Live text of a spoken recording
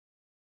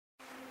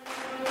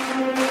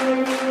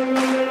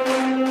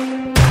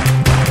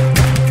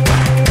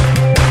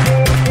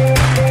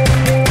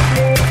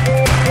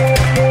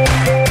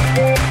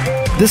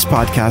This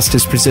podcast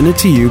is presented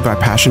to you by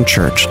Passion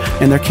Church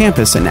and their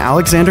campus in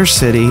Alexander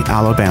City,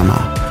 Alabama.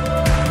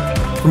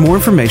 For more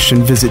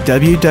information, visit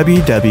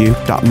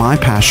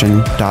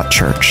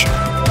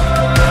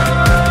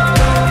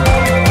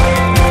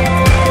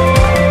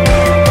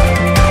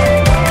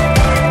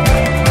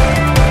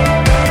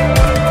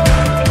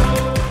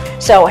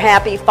So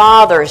happy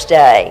Father's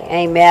Day,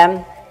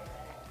 amen.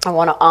 I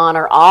want to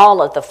honor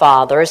all of the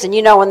fathers. And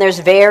you know, when there's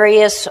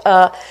various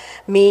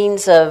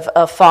means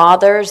of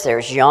fathers,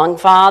 there's young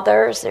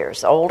fathers,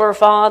 there's older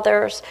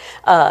fathers.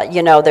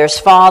 There's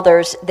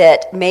fathers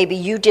that maybe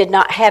you did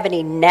not have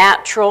any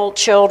natural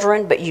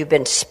children, but you've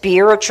been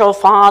spiritual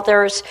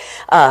fathers,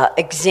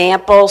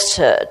 examples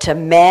to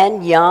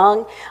men,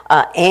 young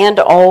and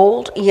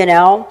old,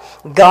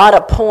 God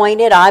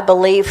appointed, I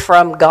believe,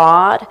 from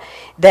God.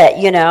 That,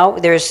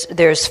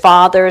 there's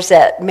fathers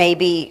that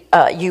maybe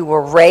you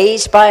were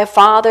raised by a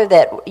father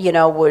that,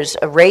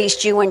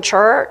 raised you in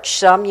church.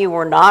 Some you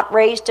were not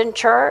raised in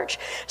church.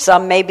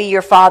 Some maybe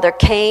your father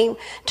came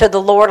to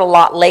the Lord a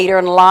lot later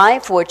in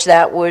life, which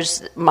that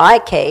was my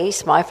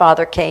case. My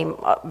father came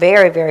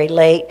very, very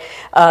late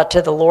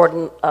to the Lord,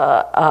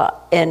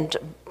 and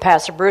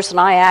Pastor Bruce and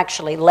I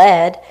actually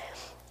led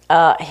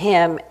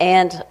him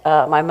and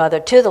my mother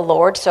to the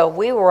Lord, so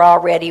we were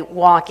already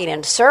walking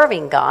and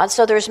serving God.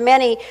 So there's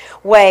many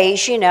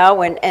ways,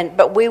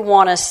 but we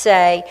want to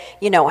say,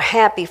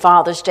 Happy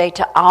Father's Day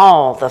to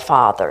all the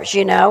fathers,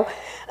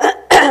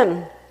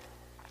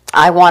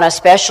 I want to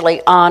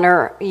especially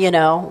honor,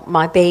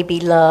 my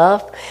baby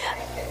love.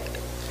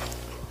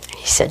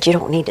 He said, you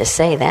don't need to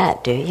say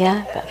that, do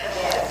you? But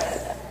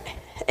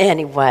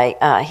anyway,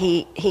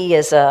 he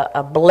is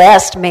a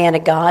blessed man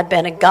of God,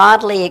 been a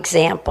godly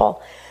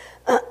example.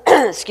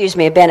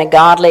 Been a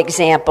godly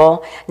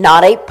example,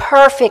 not a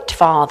perfect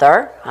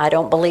father. I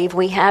don't believe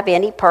we have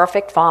any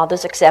perfect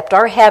fathers except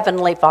our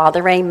Heavenly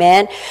Father,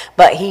 amen.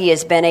 But he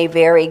has been a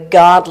very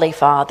godly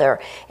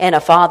father, and a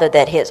father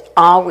that has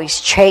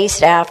always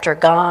chased after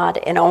God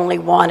and only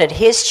wanted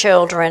his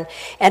children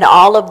and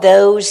all of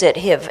those that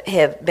have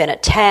been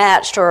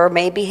attached or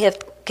maybe have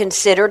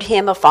considered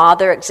him a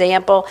father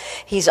example.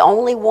 He's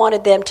only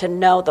wanted them to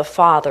know the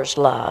Father's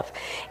love,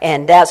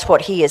 and that's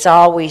what he has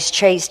always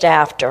chased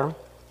after.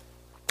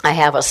 I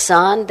have a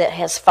son that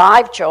has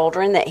 5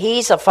 children that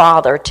he's a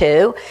father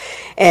to,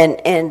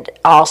 and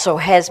also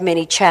has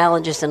many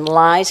challenges in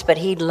life, but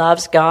he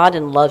loves God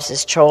and loves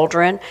his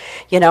children.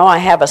 I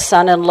have a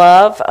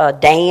son-in-law,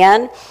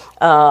 Dan,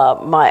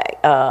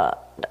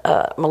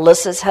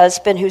 Melissa's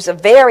husband, who's a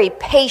very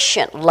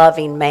patient,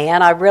 loving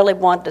man. I really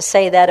wanted to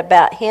say that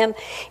about him.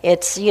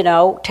 It's,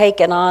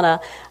 taken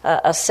on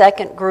a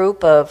second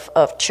group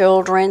of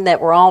children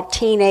that were all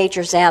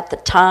teenagers at the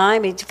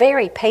time. He's a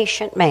very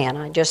patient man.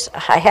 I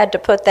had to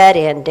put that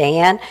in,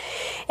 Dan.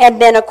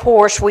 And then, of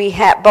course, we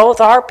had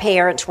both our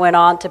parents went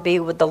on to be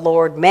with the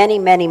Lord many,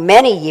 many,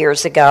 many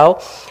years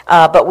ago.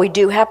 But we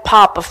do have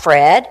Papa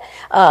Fred.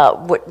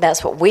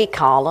 That's what we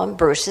call him,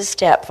 Bruce's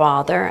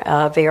stepfather,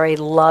 a very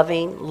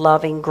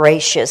loving,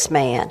 gracious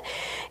man.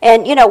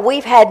 And,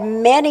 we've had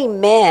many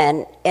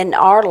men in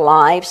our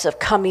lives of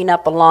coming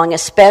up along,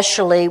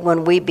 especially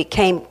when we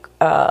became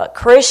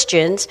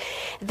Christians,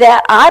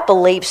 that I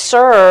believe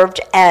served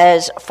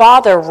as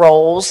father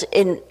roles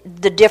in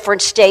the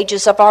different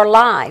stages of our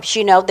lives.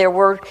 There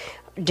were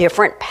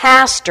different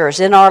pastors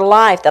in our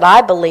life that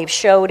I believe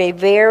showed a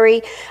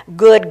very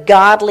good,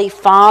 godly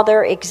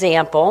father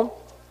example.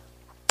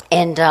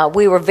 And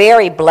we were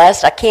very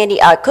blessed.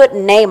 I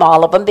couldn't name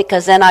all of them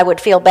because then I would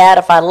feel bad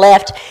if I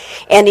left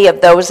any of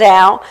those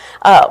out.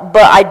 But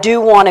I do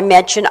want to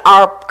mention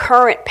our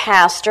current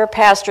pastor,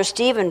 Pastor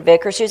Stephen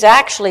Vickers, who's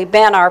actually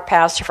been our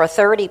pastor for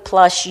 30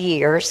 plus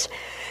years,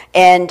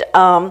 and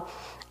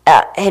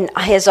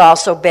has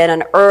also been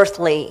an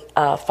earthly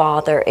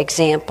father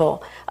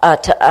example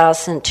to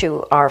us and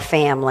to our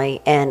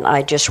family. And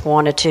I just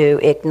wanted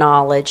to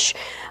acknowledge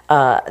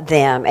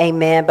them,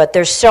 amen. But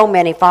there's so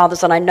many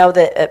fathers, and I know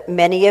that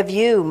many of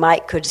you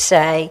could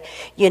say,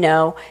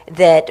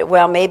 that,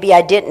 well, maybe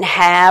I didn't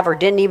have or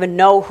didn't even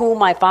know who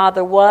my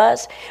father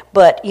was.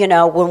 But,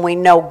 when we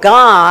know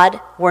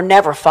God, we're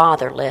never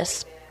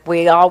fatherless.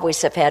 We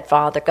always have had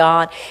Father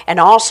God. And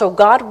also,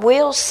 God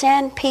will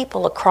send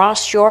people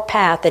across your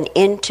path and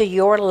into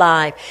your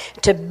life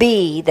to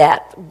be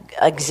that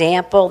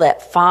example,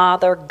 that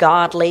father,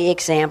 godly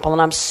example.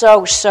 And I'm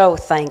so, so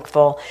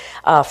thankful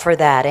for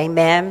that.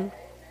 Amen.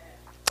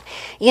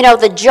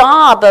 The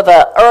job of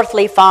an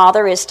earthly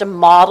father is to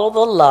model the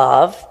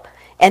love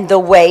and the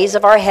ways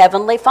of our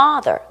Heavenly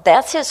Father.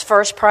 That's his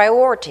first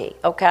priority,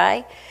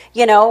 okay?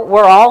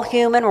 We're all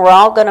human. We're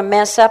all going to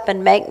mess up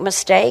and make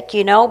mistake,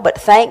 but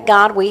thank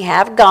God we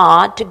have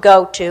God to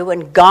go to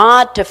and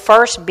God to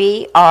first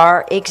be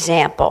our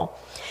example.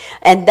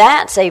 And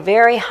that's a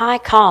very high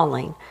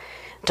calling.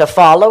 to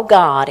follow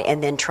God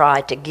and then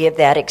try to give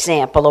that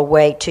example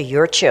away to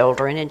your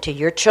children and to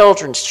your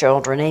children's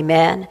children.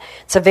 Amen?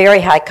 It's a very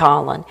high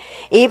calling.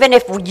 Even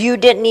if you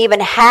didn't even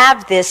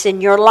have this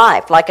in your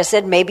life. Like I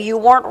said, maybe you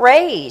weren't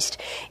raised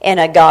in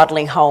a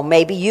godly home.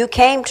 Maybe you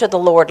came to the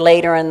Lord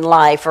later in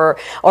life, or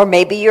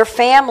maybe your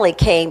family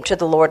came to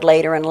the Lord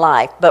later in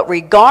life. But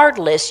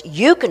regardless,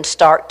 you can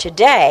start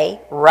today,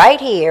 right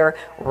here,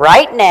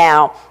 right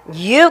now.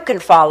 You can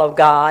follow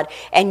God,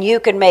 and you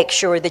can make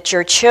sure that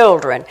your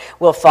children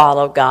will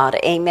follow God.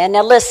 Amen.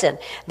 Now listen,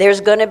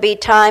 there's going to be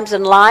times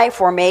in life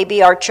where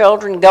maybe our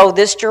children go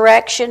this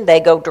direction, they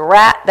go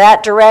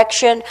that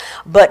direction,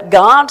 but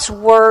God's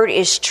word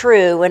is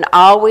true and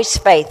always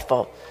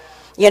faithful.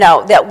 You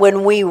know, that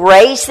when we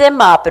raise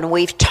them up and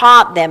we've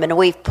taught them and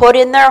we've put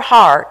in their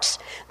hearts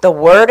the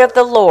word of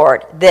the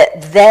Lord,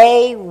 that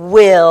they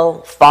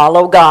will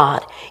follow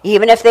God.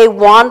 Even if they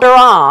wander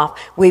off,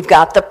 we've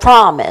got the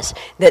promise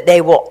that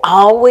they will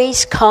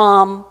always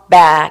come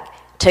back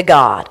to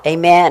God.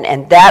 Amen.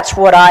 And that's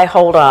what I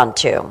hold on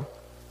to.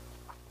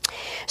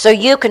 So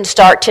you can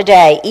start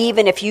today,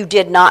 even if you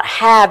did not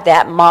have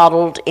that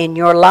modeled in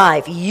your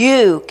life.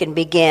 You can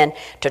begin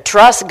to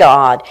trust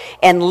God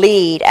and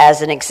lead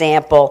as an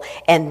example,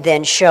 and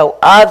then show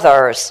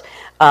others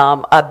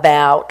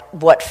about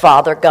what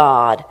Father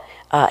God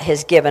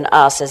has given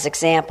us as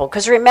example.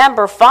 Because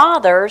remember,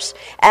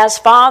 as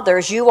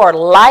fathers, you are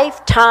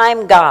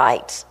lifetime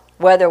guides.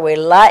 Whether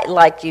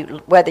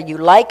you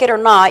like it or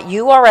not,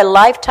 you are a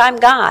lifetime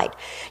guide.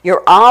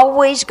 You're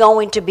always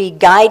going to be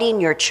guiding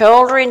your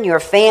children, your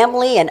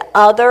family, and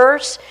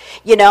others,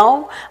 you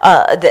know,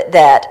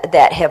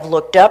 that have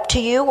looked up to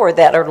you or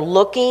that are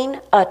looking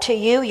to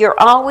you. You're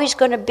always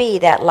going to be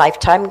that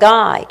lifetime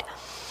guide.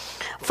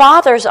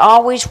 Fathers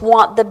always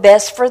want the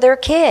best for their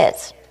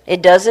kids.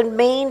 It doesn't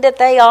mean that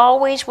they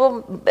always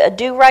will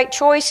do right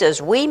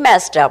choices. We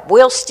messed up.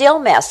 We'll still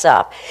mess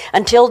up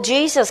until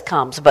Jesus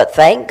comes. But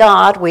thank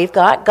God we've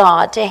got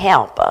God to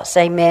help us.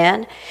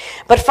 Amen?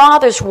 But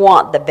fathers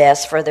want the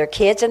best for their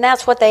kids, and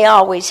that's what they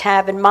always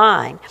have in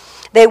mind.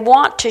 They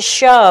want to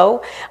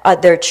show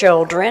their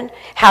children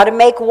how to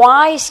make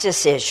wise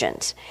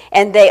decisions.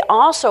 And they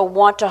also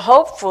want to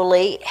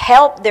hopefully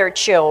help their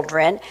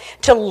children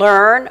to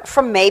learn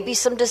from maybe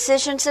some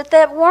decisions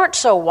that weren't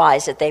so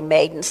wise that they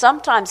made. And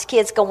sometimes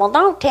kids go, well,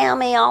 don't tell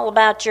me all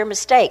about your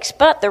mistakes.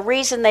 But the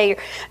reason they're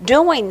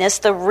doing this,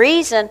 the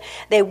reason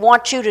they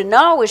want you to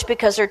know is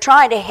because they're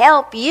trying to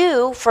help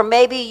you from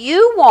maybe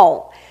you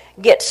won't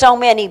get so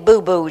many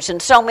boo-boos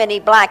and so many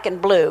black and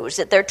blues,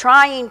 that they're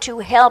trying to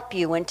help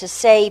you and to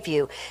save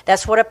you.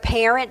 That's what a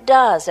parent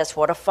does. That's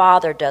what a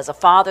father does. A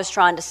father's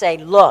trying to say,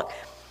 look,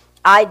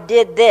 I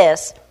did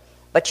this,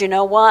 but you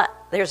know what?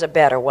 There's a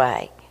better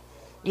way,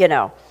 you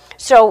know.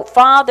 So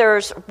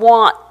fathers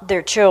want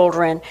their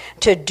children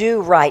to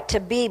do right, to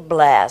be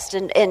blessed,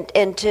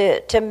 and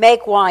to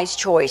make wise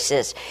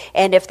choices.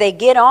 And if they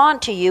get on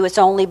to you, it's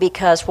only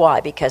because, why?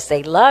 Because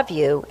they love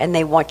you and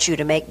they want you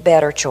to make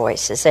better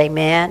choices.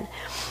 Amen?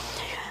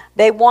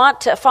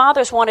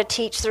 Fathers want to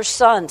teach their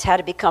sons how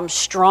to become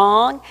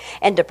strong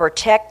and to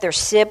protect their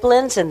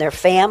siblings and their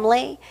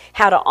family,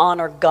 how to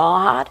honor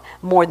God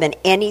more than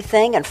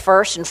anything and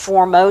first and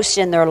foremost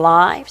in their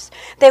lives.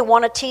 They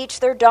want to teach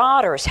their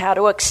daughters how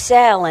to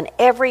excel in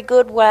every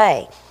good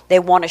way. They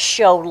want to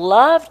show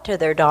love to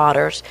their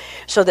daughters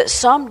so that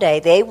someday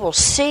they will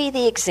see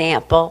the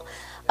example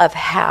of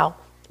how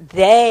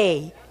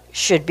they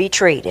should be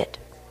treated.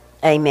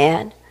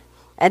 Amen?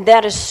 And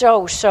that is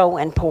so, so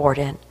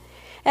important.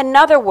 In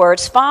other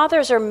words,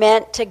 fathers are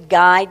meant to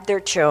guide their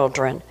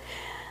children.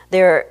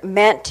 They're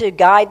meant to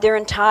guide their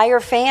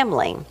entire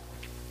family.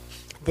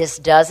 This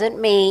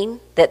doesn't mean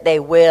that they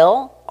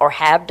will or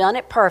have done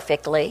it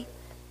perfectly,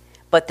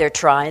 but they're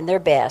trying their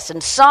best.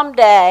 And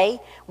someday,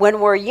 when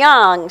we're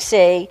young,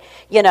 see,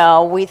 you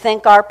know, we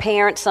think our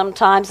parents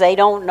sometimes, they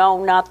don't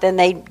know nothing.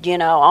 They, you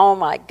know, oh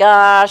my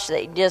gosh,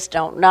 they just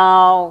don't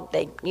know.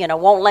 They, you know,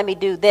 won't let me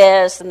do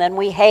this. And then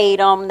we hate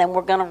them. Then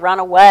we're going to run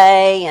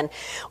away and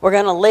we're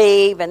going to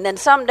leave. And then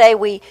someday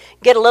we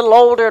get a little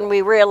older and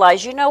we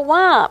realize, you know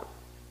what?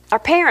 Our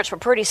parents were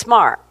pretty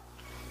smart.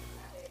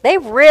 They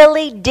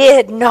really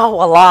did know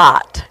a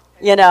lot,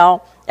 you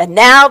know. And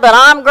now that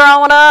I'm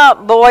growing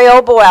up, boy,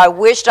 oh boy, I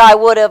wished I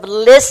would have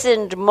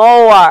listened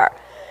more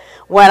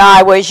when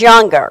I was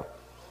younger.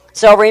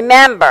 So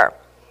remember,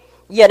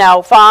 you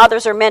know,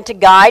 fathers are meant to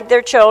guide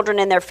their children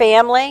and their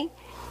family.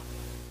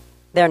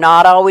 They're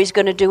not always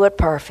going to do it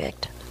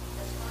perfect.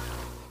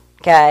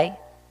 Okay?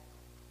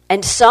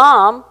 And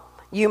some,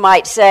 you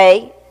might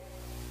say,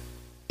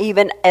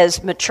 even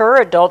as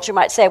mature adults, you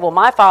might say, well,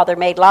 my father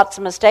made lots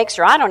of mistakes,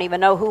 or I don't even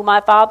know who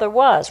my father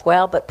was.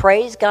 Well, but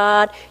praise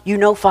God, you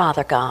know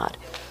Father God.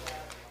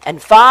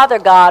 And Father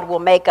God will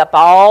make up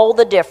all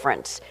the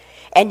difference.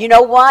 And you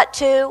know what,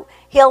 too?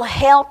 He'll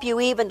help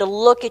you even to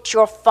look at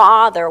your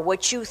father,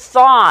 what you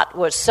thought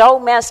was so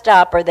messed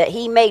up or that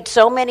he made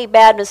so many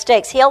bad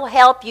mistakes. He'll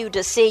help you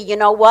to see, you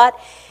know what?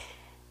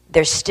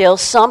 There's still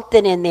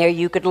something in there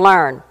you could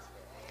learn.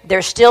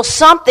 There's still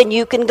something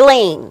you can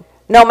glean.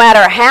 No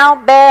matter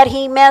how bad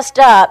he messed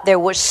up, there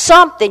was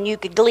something you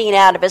could glean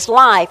out of his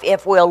life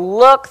if we'll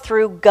look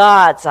through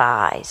God's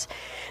eyes.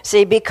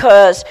 See,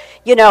 because,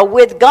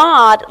 with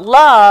God,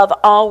 love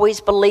always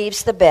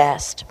believes the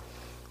best.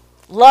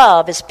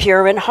 Love is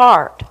pure in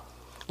heart.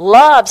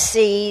 Love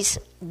sees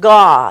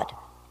God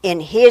in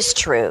his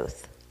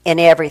truth in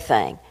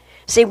everything.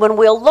 See, when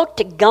we'll look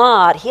to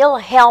God, he'll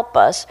help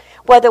us,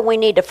 whether we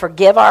need to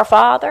forgive our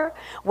father,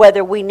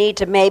 whether we need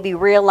to maybe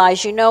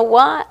realize, you know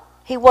what?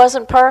 He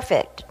wasn't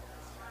perfect.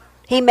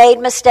 He made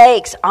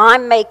mistakes.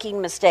 I'm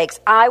making mistakes.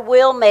 I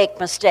will make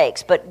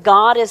mistakes. But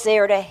God is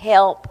there to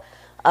help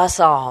us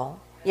all.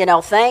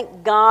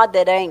 Thank God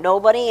that ain't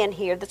nobody in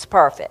here that's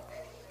perfect.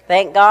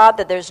 Thank God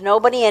that there's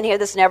nobody in here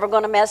that's never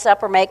going to mess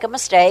up or make a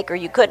mistake, or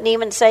you couldn't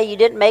even say you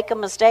didn't make a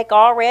mistake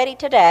already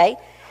today,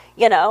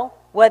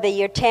 whether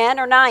you're 10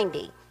 or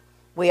 90.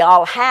 We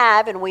all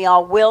have and we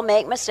all will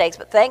make mistakes,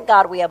 but thank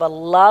God we have a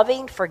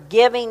loving,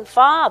 forgiving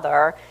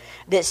Father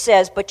that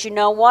says, but you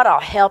know what, I'll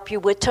help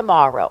you with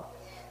tomorrow.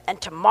 And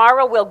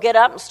tomorrow we'll get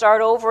up and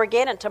start over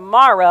again, and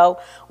tomorrow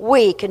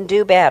we can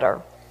do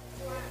better.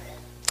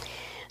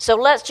 So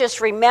let's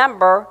just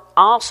remember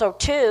also,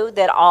 too,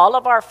 that all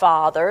of our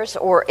fathers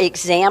or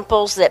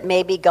examples that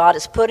maybe God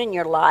has put in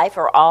your life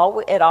are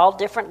all at all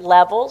different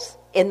levels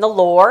in the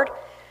Lord.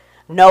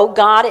 Know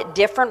God at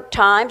different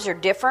times or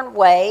different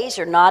ways,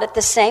 or not at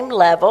the same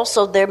level,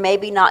 so they're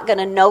maybe not going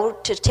to know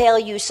to tell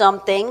you some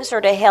things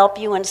or to help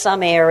you in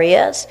some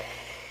areas.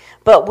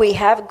 But we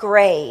have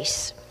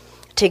grace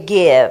to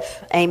give,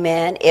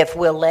 amen, if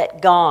we'll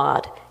let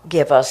God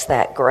give us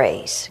that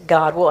grace.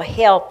 God will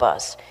help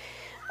us.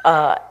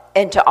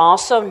 And to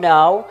also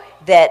know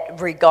that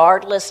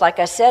regardless, like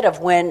I said, of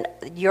when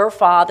your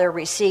father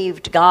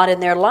received God in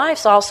their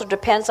lives also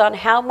depends on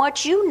how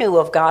much you knew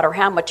of God or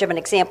how much of an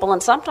example.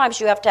 And sometimes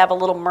you have to have a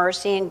little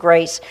mercy and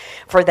grace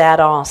for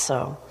that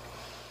also.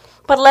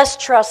 But let's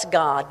trust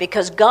God,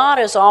 because God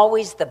is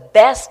always the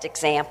best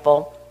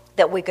example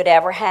that we could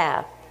ever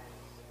have,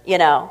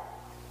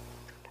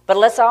 But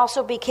let's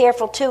also be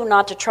careful, too,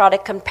 not to try to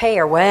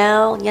compare.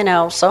 Well,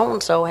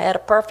 so-and-so had a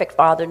perfect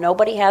father.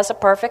 Nobody has a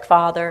perfect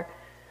father.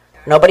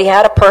 Nobody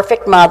had a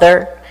perfect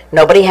mother.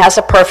 Nobody has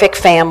a perfect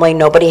family.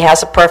 Nobody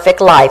has a perfect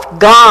life.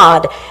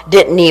 God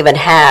didn't even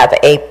have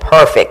a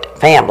perfect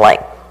family.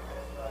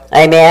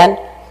 Amen?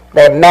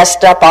 They're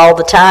messed up all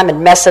the time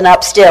and messing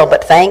up still.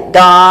 But thank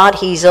God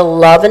he's a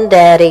loving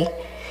daddy.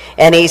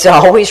 And he's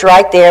always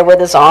right there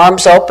with his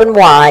arms open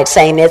wide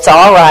saying, it's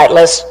all right.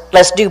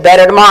 Let's do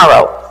better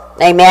tomorrow.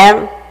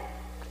 Amen?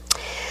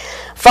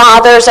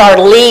 Fathers are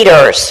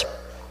leaders.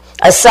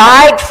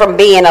 Aside from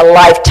being a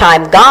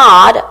lifetime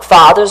God,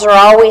 fathers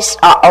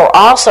are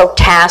also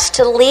tasked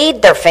to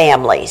lead their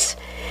families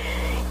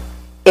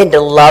into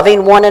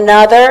loving one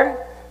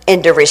another,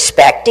 into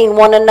respecting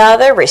one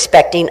another,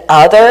 respecting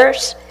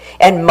others,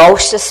 and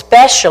most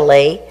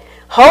especially,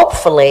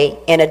 hopefully,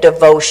 in a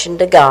devotion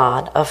to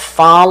God, of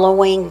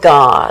following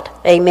God.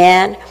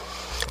 Amen?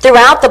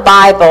 Throughout the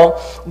Bible,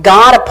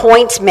 God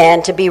appoints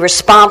men to be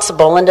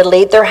responsible and to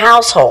lead their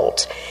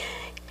households.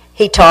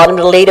 He taught them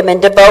to lead them in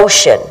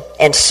devotion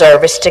and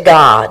service to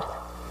God.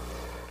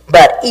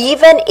 But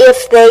even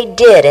if they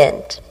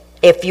didn't,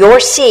 if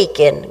you're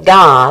seeking,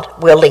 God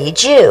will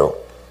lead you.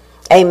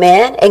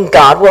 Amen? And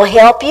God will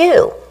help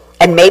you.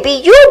 And maybe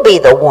you'll be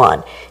the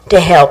one to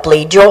help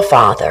lead your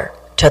father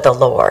to the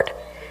Lord.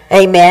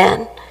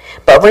 Amen?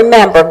 But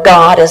remember,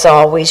 God is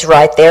always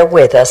right there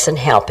with us and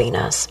helping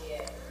us.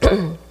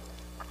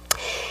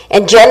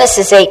 In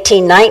Genesis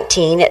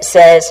 18:19, it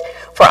says,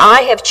 "For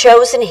I have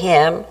chosen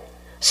him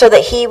so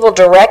that he will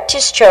direct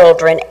his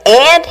children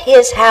and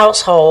his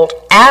household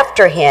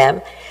after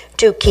him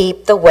to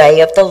keep the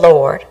way of the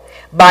Lord,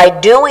 by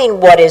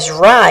doing what is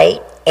right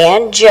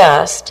and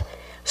just,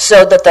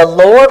 so that the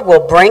Lord will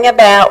bring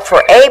about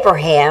for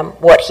Abraham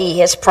what he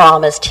has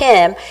promised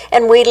him."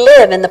 And we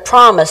live in the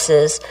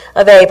promises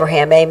of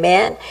Abraham.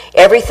 Amen?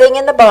 Everything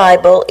in the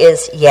Bible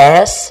is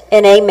yes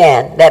and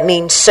amen. That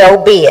means so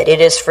be it.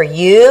 It is for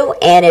you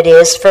and it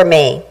is for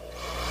me.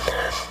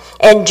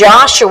 In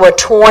Joshua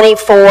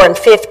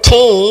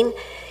 24:15,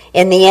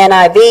 in the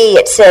NIV,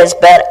 it says,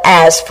 "But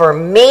as for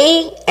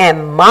me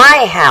and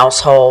my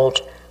household,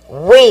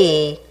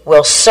 we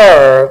will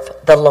serve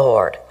the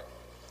Lord."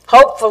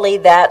 Hopefully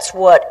that's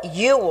what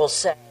you will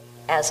say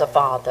as a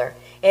father.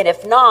 And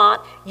if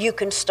not, you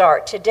can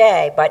start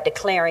today by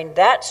declaring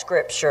that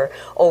scripture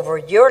over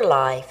your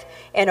life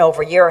and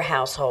over your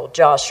household.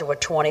 Joshua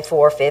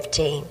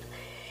 24:15.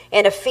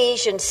 In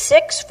Ephesians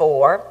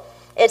 6:4,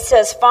 it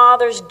says,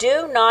 "Fathers,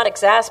 do not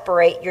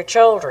exasperate your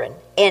children.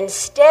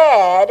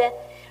 Instead,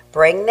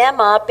 bring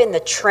them up in the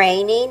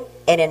training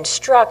and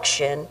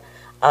instruction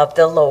of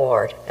the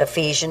Lord."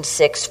 Ephesians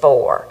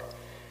 6:4.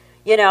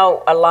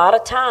 A lot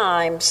of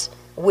times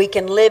we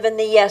can live in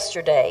the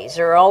yesterdays,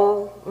 or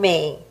oh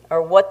me,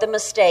 or what the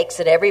mistakes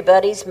that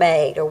everybody's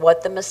made, or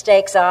what the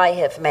mistakes I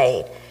have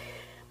made.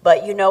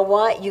 But you know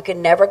what? You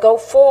can never go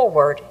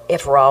forward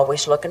if we're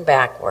always looking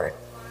backward.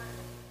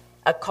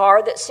 A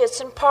car that sits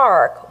in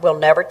park will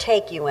never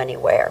take you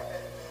anywhere.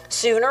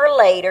 Sooner or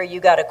later,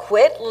 you got to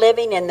quit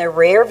living in the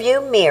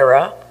rearview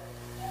mirror,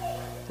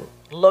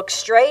 look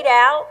straight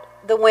out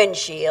the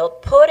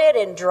windshield, put it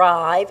in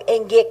drive,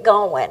 and get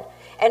going.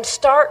 And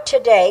start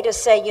today to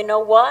say, you know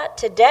what?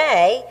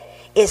 Today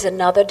is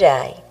another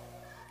day.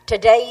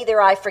 Today, either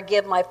I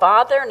forgive my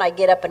father and I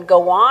get up and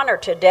go on, or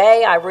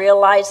today I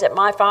realize that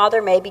my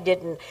father maybe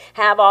didn't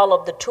have all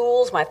of the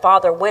tools. My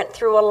father went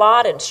through a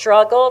lot and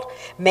struggled.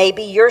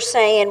 Maybe you're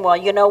saying, well,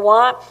 you know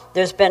what?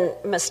 There's been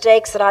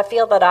mistakes that I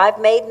feel that I've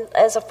made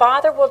as a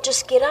father. Well,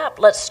 just get up.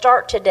 Let's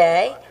start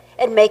today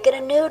and make it a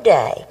new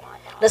day.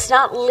 Let's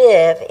not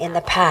live in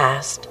the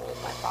past.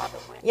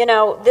 You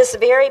know, this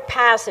very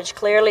passage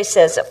clearly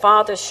says that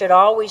fathers should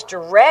always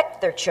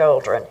direct their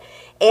children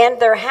and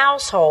their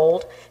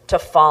household to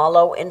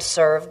follow and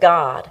serve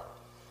God.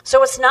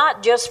 So it's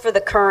not just for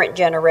the current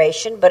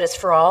generation, but it's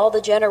for all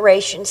the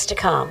generations to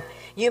come.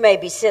 You may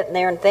be sitting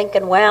there and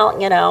thinking,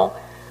 well, you know,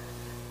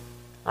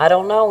 I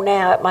don't know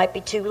now, it might be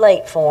too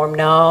late for them.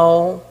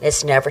 No,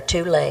 it's never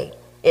too late.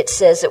 It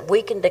says that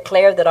we can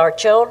declare that our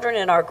children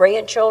and our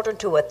grandchildren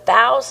to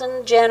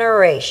 1,000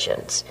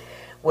 generations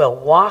will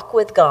walk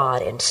with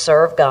God and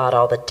serve God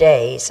all the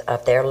days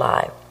of their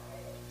life.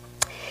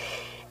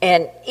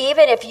 And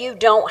even if you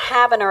don't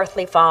have an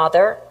earthly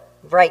father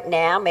right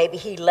now, maybe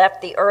he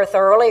left the earth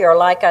early, or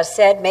like I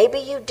said, maybe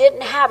you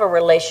didn't have a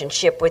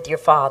relationship with your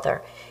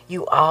father.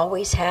 You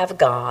always have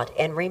God.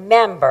 And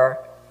remember,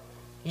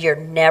 you're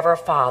never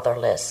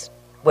fatherless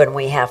when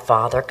we have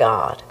Father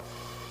God.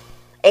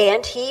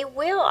 And he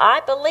will,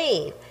 I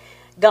believe,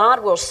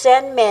 God will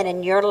send men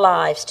in your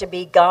lives to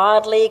be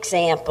godly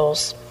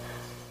examples,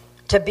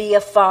 to be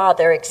a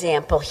father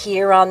example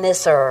here on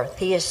this earth.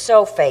 He is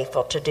so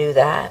faithful to do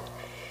that.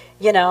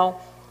 You know,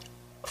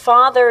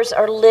 fathers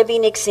are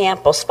living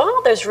examples.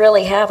 Fathers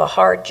really have a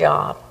hard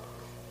job,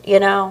 you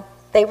know.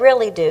 They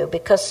really do,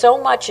 because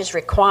so much is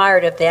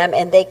required of them,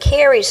 and they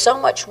carry so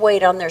much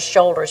weight on their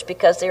shoulders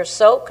because they're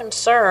so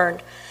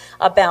concerned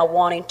about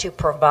wanting to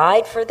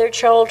provide for their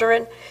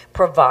children,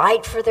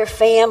 provide for their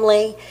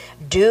family,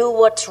 do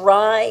what's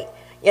right,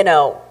 you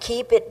know,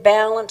 keep it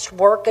balanced,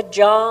 work a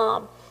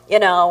job. You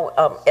know,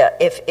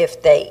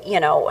 if they, you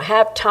know,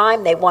 have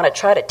time, they want to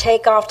try to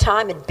take off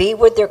time and be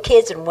with their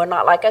kids. And we're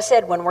not, like I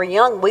said, when we're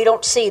young, we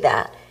don't see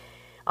that.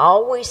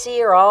 All we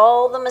see are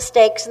all the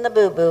mistakes and the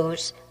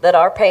boo-boos that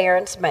our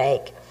parents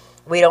make.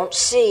 We don't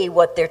see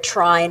what they're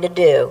trying to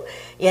do.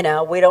 You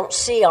know, we don't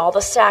see all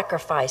the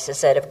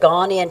sacrifices that have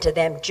gone into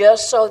them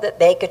just so that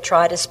they could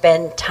try to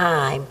spend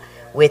time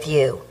with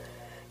you,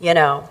 you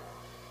know.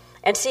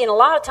 And see, and a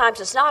lot of times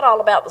it's not all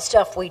about the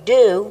stuff we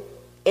do.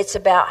 It's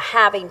about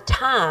having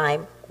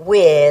time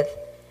with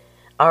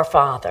our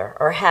Father,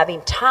 or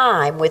having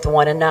time with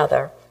one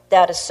another.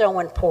 That is so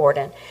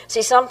important.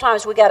 See,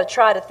 sometimes we got to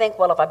try to think,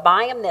 well, if I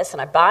buy them this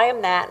and I buy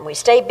them that, and we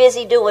stay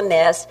busy doing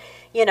this,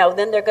 you know,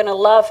 then they're going to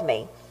love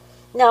me.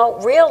 No,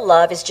 real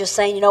love is just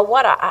saying, you know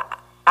what,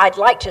 I'd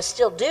like to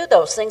still do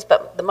those things,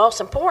 but the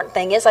most important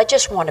thing is I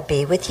just want to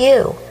be with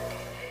you.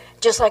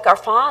 Just like our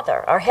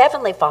Father, our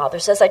Heavenly Father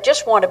says, I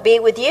just want to be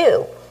with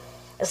you.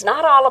 It's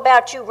not all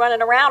about you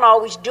running around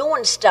always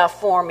doing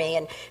stuff for me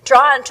and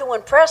trying to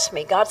impress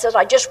me. God says,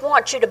 I just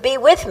want you to be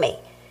with me.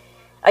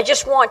 I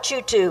just want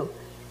you to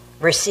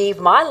receive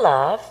my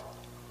love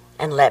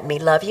and let me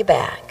love you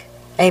back.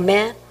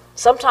 Amen?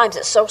 Sometimes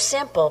it's so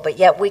simple, but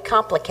yet we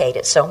complicate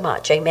it so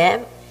much.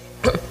 Amen?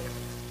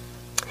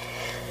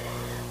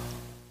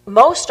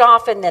 Most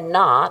often than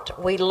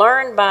not, we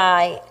learn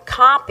by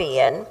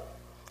copying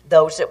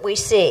those that we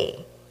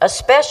see,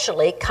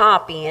 especially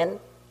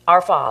copying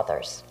our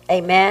fathers.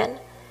 Amen?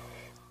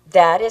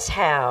 That is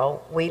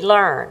how we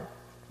learn.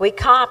 We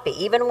copy.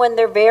 Even when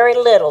they're very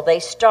little, they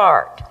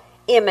start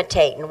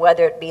imitating,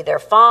 whether it be their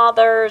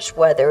fathers,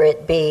 whether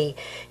it be,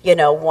 you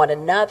know, one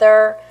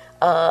another.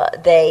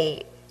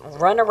 They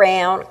run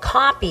around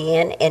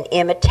copying and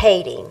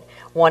imitating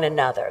one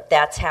another.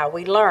 That's how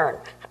we learn.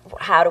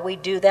 How do we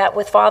do that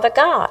with Father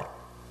God?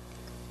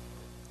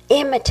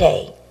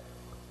 Imitate.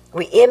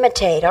 We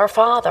imitate our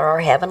Father, our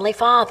Heavenly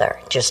Father,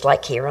 just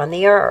like here on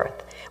the earth.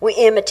 We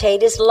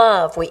imitate His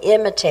love. We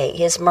imitate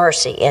His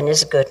mercy and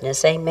His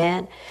goodness.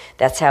 Amen?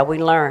 That's how we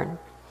learn.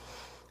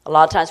 A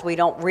lot of times we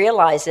don't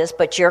realize this,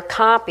 but you're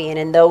copying,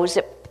 and those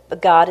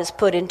that God has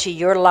put into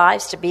your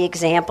lives to be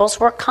examples,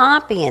 we're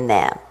copying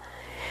them.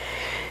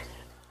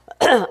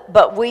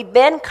 But we've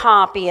been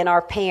copying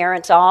our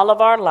parents all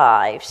of our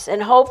lives,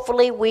 and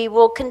hopefully we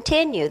will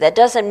continue. That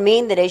doesn't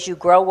mean that as you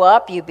grow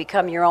up, you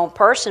become your own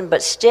person,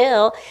 but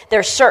still,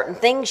 there's certain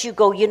things you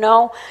go, you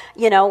know,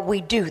 we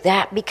do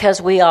that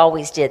because we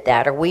always did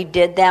that, or we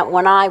did that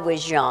when I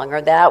was young,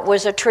 or that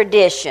was a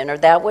tradition, or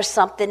that was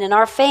something in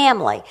our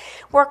family.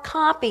 We're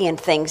copying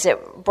things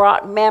that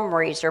brought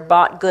memories or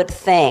brought good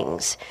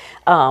things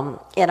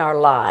in our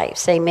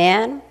lives.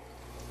 Amen?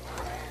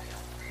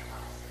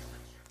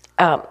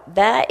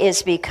 That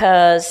is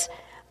because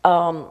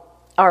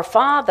our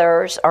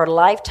fathers are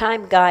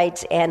lifetime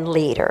guides and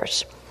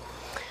leaders.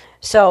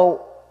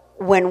 So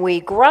when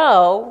we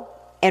grow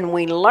and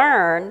we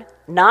learn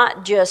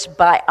not just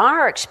by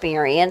our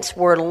experience,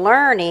 we're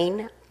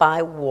learning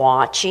by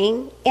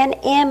watching and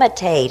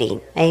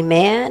imitating.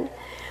 Amen?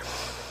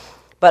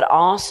 But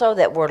also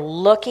that we're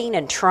looking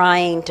and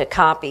trying to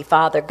copy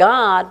Father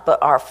God,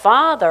 but our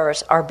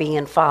fathers are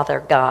being Father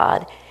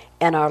God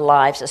in our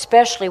lives,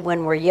 especially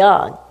when we're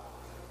young.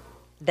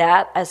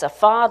 That, as a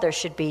father,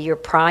 should be your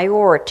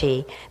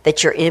priority,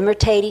 that you're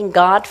imitating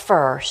God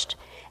first,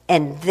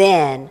 and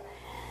then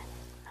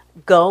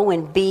go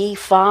and be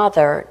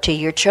father to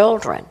your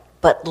children.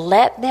 But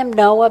let them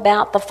know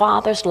about the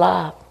Father's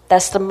love.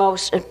 That's the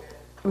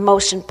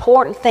most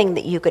important thing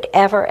that you could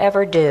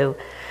ever do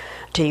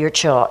to your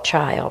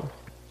child.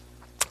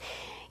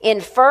 In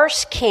 1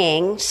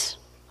 Kings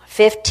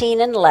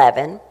 15 and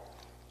 11,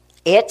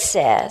 it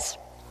says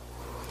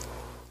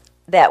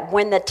that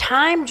when the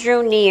time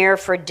drew near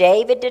for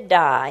David to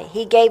die,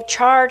 he gave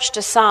charge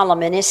to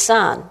Solomon his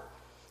son.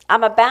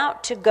 I'm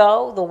about to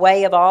go the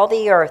way of all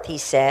the earth, he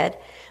said,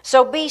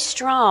 so be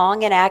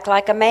strong and act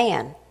like a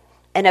man,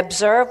 and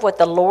observe what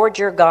the Lord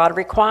your God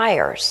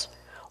requires.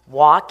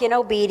 Walk in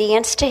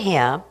obedience to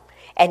him,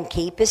 and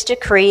keep his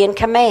decree and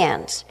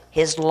commands,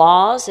 his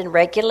laws and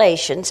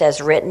regulations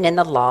as written in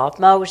the law of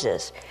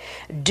Moses.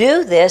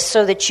 Do this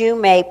so that you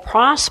may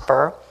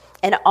prosper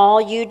in all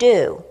you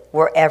do,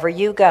 wherever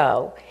you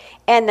go,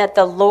 and that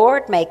the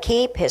Lord may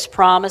keep his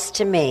promise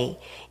to me.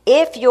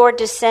 If your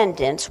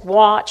descendants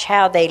watch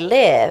how they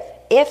live,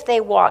 if they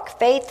walk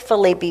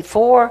faithfully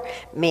before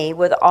me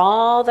with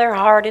all their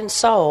heart and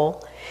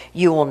soul,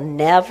 you will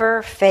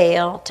never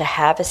fail to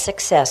have a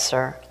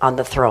successor on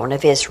the throne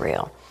of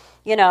Israel.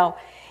 You know,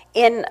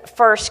 in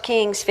 1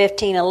 Kings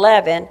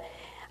 15:11,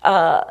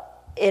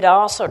 it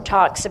also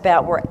talks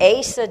about where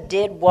Asa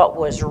did what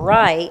was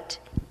right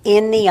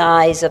in the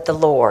eyes of the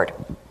Lord,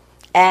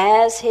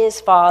 as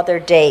his father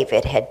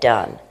David had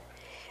done.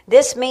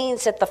 This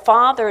means that the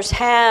fathers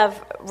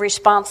have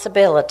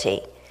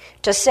responsibility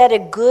to set a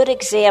good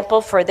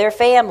example for their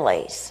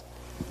families.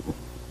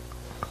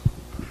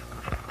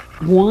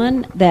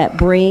 One that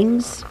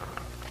brings,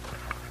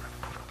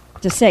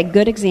 to set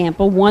good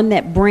example, one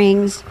that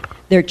brings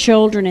their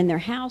children and their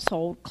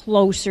household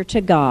closer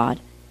to God,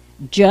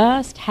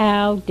 just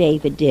how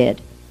David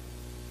did.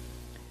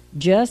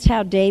 Just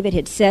how David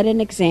had set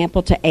an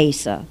example to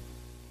Asa.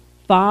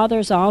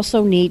 Fathers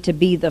also need to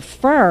be the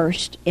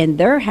first in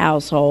their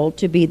household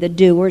to be the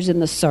doers in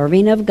the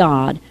serving of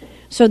God,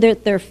 so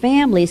that their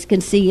families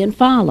can see and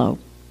follow.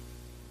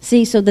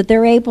 See, so that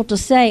they're able to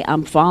say,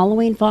 I'm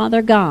following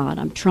Father God.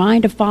 I'm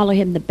trying to follow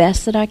him the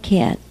best that I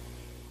can.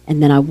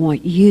 And then I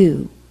want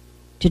you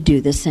to do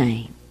the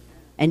same.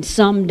 And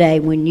someday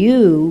when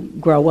you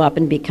grow up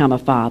and become a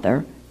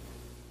father,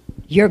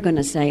 you're going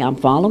to say, I'm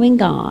following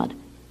God,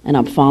 and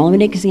I'm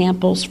following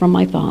examples from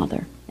my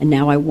father. And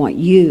now I want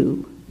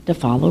you to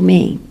follow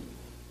me.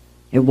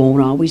 It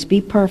won't always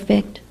be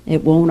perfect.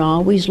 It won't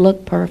always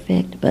look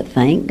perfect, but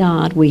thank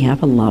God we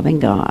have a loving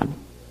God.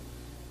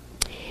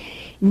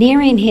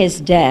 Nearing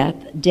his death,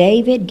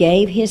 David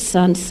gave his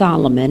son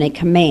Solomon a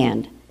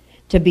command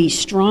to be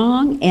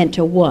strong and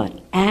to what?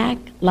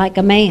 Act like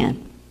a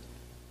man.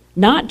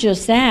 Not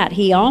just that,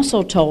 he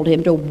also told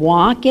him to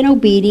walk in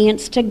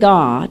obedience to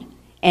God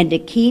and to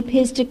keep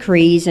his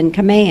decrees and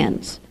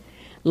commands.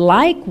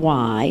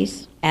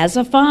 Likewise, as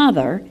a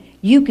father,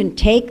 you can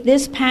take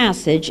this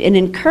passage and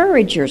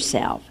encourage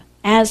yourself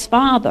as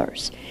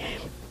fathers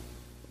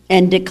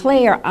and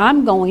declare,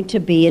 I'm going to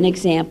be an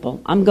example.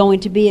 I'm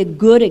going to be a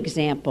good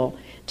example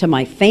to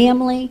my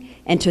family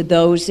and to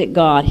those that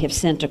God have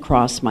sent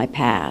across my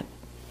path.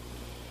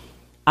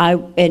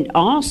 And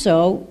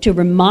also to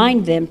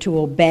remind them to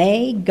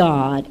obey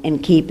God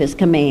and keep his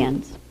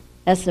commands.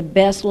 That's the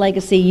best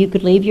legacy you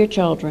could leave your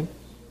children.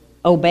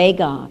 Obey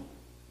God.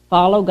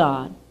 Follow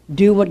God.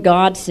 Do what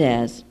God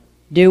says.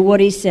 Do what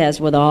he says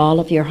with all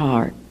of your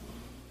heart.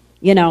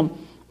 You know,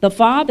 the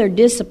Father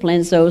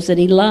disciplines those that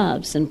he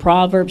loves. In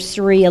Proverbs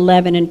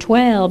 3:11 and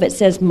 12, it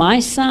says, My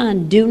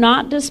son, do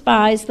not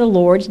despise the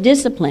Lord's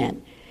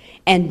discipline,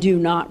 and do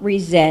not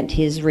resent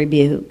his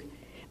rebuke.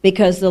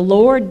 Because the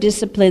Lord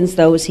disciplines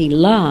those he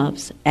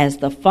loves, as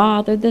the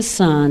Father the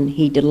Son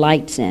he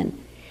delights in.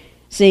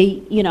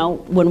 See, you know,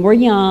 when we're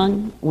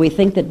young, we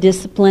think that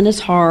discipline is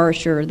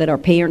harsh or that our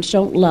parents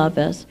don't love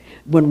us.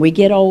 When we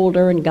get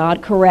older and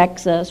God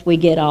corrects us, we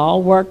get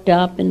all worked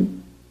up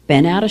and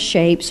bent out of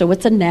shape, so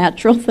it's a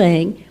natural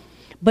thing.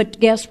 But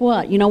guess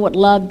what? You know what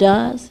love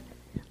does?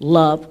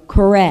 Love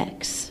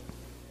corrects.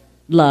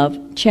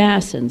 Love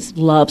chastens.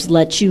 Love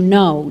lets you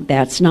know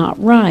that's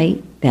not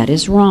right, that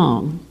is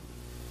wrong.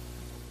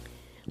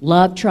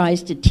 Love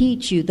tries to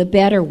teach you the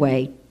better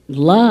way.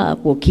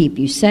 Love will keep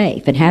you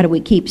safe. And how do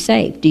we keep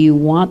safe? Do you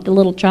want the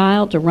little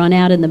child to run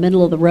out in the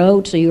middle of the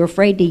road so you're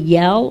afraid to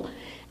yell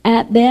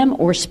at them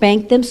or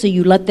spank them so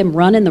you let them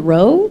run in the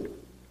road?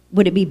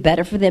 Would it be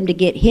better for them to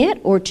get hit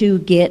or to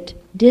get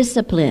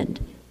disciplined?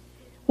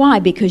 Why?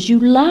 Because you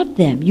love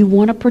them. You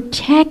want to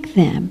protect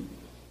them,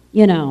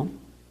 you know.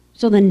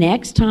 So the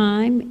next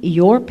time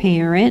your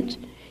parent,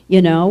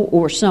 you know,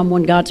 or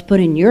someone God's put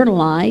in your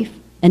life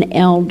an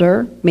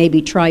elder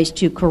maybe tries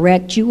to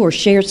correct you or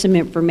share some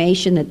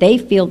information that they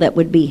feel that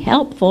would be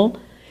helpful,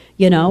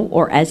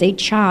 or as a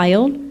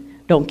child,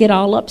 don't get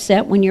all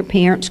upset when your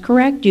parents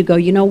correct you. Go,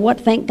 you know what?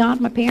 Thank God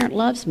my parent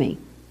loves me.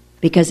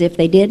 Because if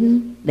they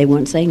didn't, they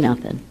wouldn't say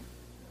nothing.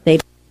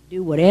 They'd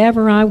do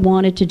whatever I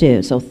wanted to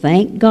do. So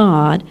thank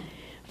God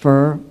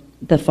for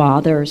the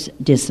father's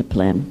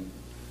discipline.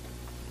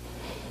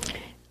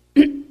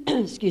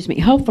 Excuse me.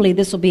 Hopefully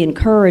this will be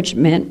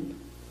encouragement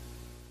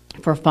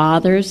for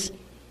fathers,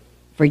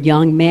 for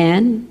young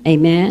men.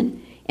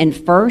 Amen. In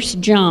 1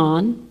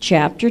 John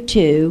chapter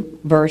 2,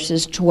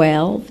 verses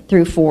 12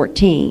 through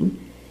 14,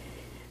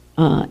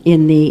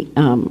 in the,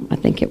 I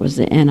think it was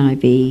the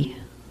NIV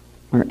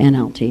or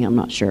NLT, I'm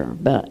not sure.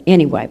 But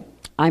anyway,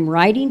 I'm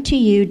writing to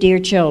you, dear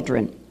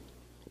children,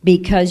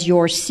 because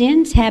your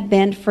sins have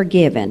been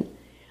forgiven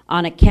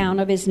on account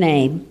of his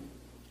name.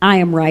 I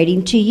am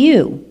writing to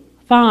you,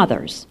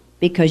 fathers,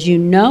 because you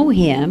know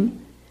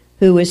him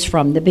who is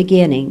from the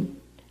beginning.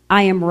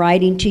 I am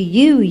writing to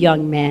you,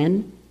 young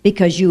men,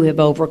 because you have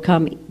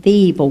overcome the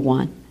evil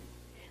one.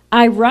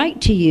 I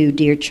write to you,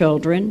 dear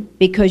children,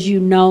 because you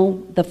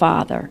know the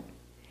Father.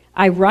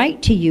 I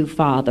write to you,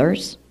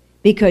 fathers,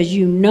 because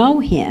you know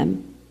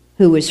him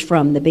who is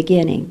from the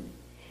beginning.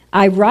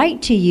 I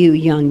write to you,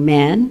 young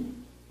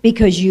men,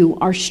 because you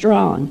are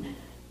strong.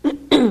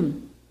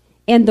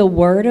 And the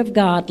word of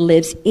God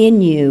lives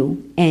in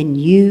you, and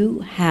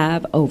you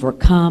have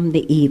overcome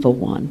the evil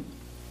one.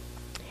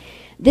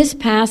 This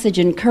passage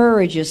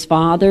encourages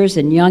fathers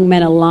and young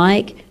men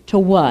alike to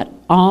what?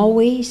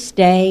 Always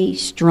stay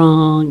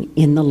strong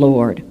in the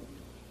Lord.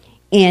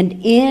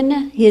 And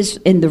in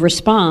the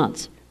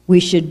response, we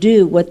should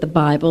do what the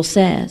Bible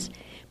says.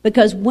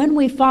 Because when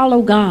we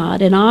follow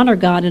God and honor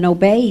God and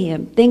obey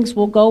him, things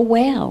will go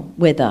well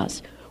with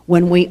us.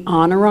 When we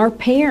honor our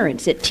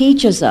parents, it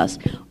teaches us,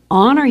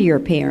 honor your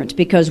parents,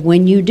 because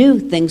when you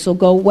do, things will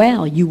go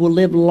well. You will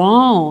live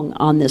long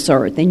on this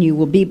earth and you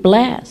will be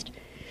blessed.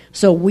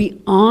 So we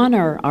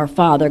honor our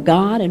Father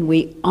God and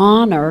we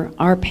honor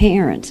our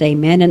parents,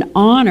 amen, and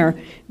honor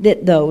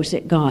those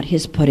that God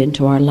has put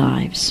into our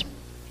lives.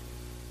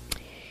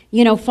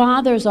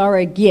 Fathers are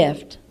a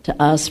gift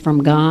to us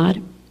from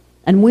God,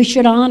 and we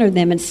should honor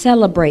them and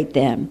celebrate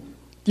them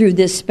through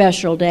this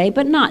special day,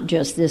 but not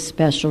just this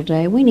special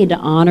day. We need to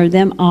honor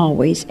them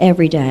always,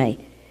 every day.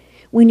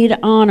 We need to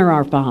honor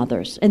our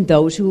fathers and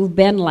those who have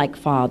been like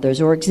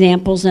fathers or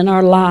examples in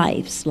our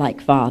lives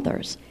like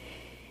fathers.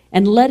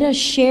 And let us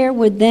share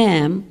with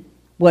them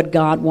what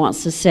God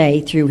wants to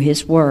say through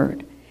his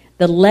word.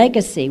 The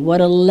legacy, what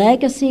a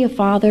legacy a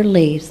father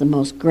leaves, the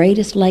most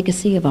greatest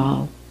legacy of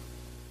all,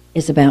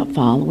 is about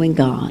following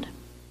God,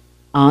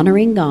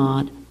 honoring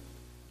God,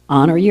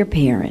 honor your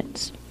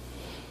parents.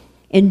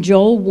 In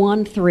Joel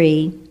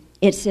 1:3,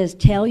 it says,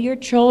 tell your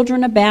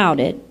children about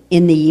it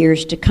in the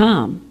years to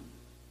come,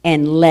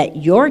 and let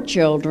your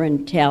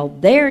children tell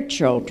their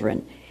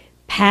children.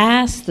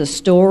 Pass the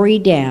story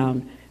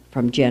down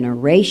from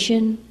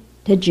generation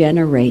to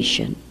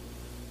generation.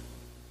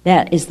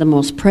 That is the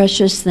most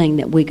precious thing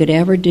that we could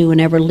ever do and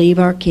ever leave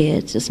our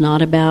kids. It's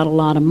not about a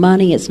lot of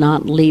money. It's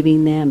not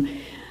leaving them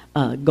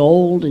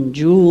gold and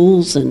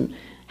jewels and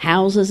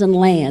houses and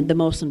land. The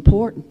most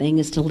important thing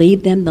is to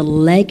leave them the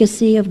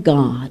legacy of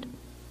God,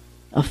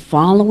 of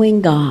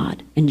following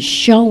God and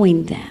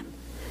showing them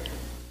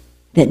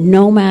that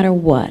no matter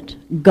what,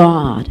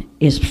 God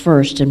is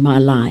first in my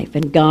life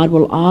and God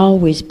will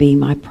always be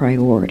my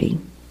priority.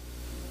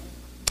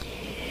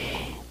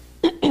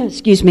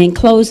 Excuse me, in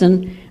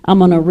closing, I'm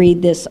going to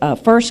read this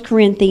 1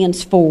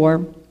 Corinthians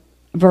 4,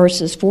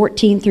 verses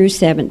 14 through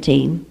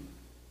 17.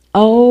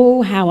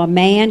 Oh, how a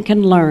man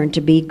can learn to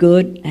be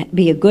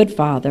a good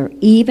father,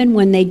 even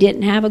when they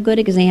didn't have a good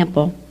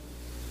example.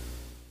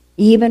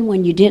 Even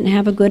when you didn't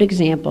have a good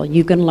example,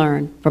 you can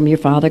learn from your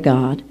Father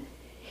God.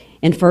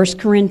 In 1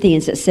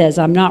 Corinthians it says,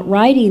 I'm not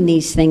writing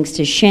these things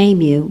to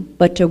shame you,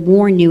 but to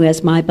warn you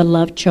as my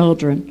beloved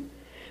children.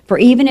 For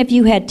even if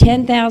you had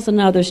 10,000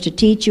 others to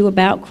teach you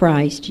about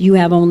Christ, you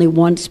have only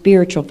one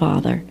spiritual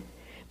father.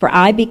 For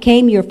I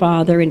became your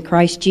father in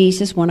Christ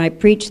Jesus when I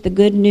preached the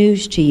good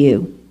news to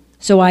you.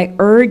 So I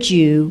urge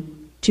you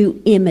to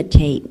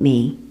imitate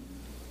me.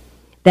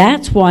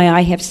 That's why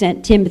I have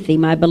sent Timothy,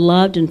 my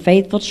beloved and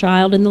faithful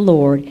child in the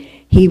Lord.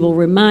 He will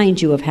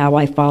remind you of how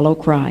I follow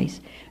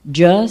Christ,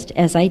 just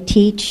as I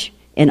teach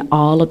in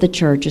all of the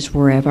churches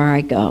wherever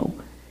I go.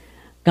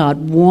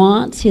 God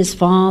wants his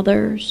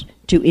fathers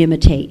to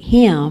imitate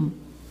him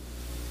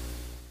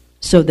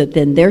so that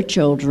then their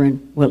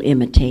children will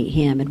imitate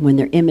him. And when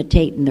they're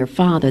imitating their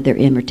father, they're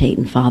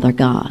imitating Father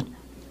God.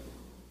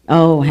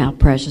 Oh, how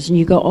precious. And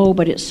you go, oh,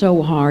 but it's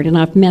so hard and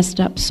I've messed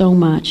up so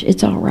much.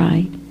 It's all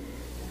right.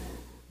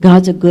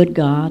 God's a good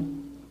God.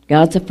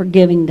 God's a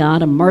forgiving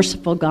God, a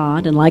merciful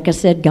God. And like I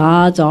said,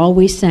 God's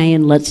always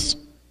saying, let's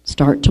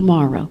start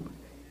tomorrow.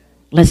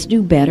 Let's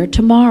do better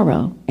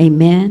tomorrow.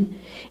 Amen.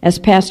 As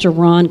Pastor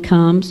Ron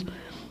comes,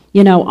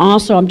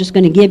 also I'm just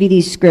going to give you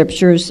these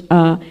scriptures.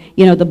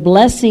 The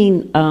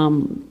blessing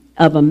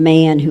of a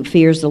man who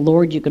fears the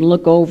Lord. You can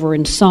look over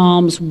in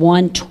Psalms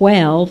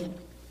 112,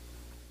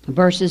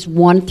 verses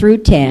 1 through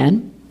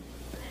 10,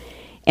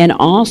 and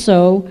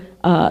also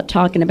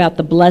talking about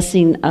the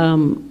blessing.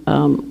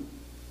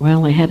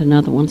 Well, I had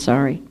another one,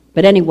 sorry.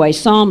 But anyway,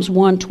 Psalms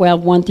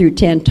 112, 1 through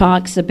 10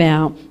 talks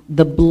about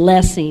the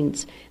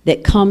blessings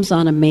that comes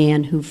on a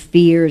man who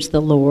fears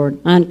the Lord.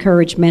 I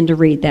encourage men to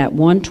read that,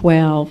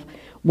 112,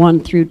 1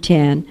 through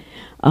 10.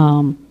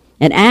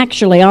 And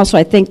actually, also,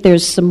 I think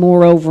there's some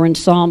more over in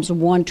Psalms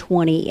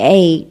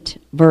 128,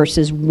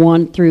 verses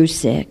 1 through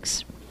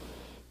 6.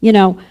 You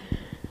know,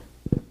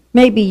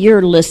 maybe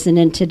you're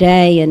listening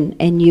today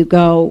and you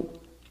go,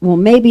 well,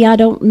 maybe I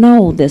don't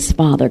know this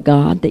Father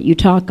God that you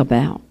talk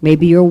about.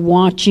 Maybe you're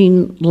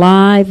watching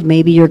live.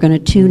 Maybe you're going to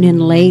tune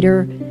in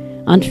later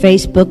on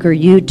Facebook or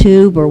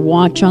YouTube or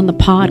watch on the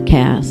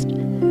podcast.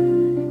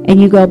 And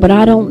you go, but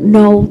I don't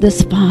know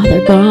this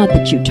Father God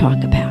that you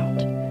talk about.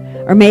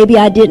 Or maybe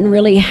I didn't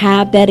really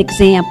have that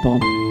example.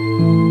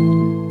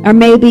 Or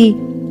maybe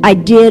I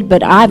did,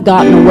 but I've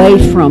gotten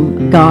away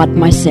from God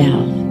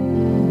myself.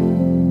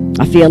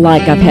 I feel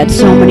like I've had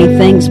so many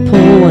things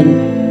pull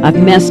and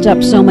I've messed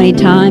up so many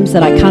times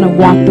that I kind of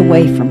walked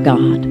away from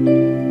God.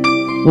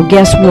 Well,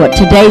 guess what?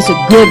 Today's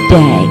a good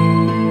day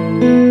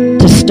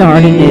to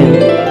start anew,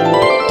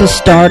 to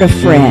start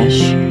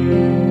afresh.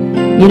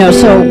 You know,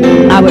 so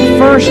I would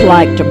first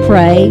like to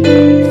pray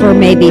for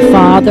maybe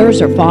fathers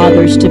or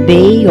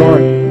fathers-to-be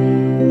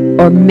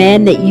or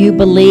men that you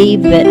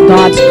believe that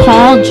God's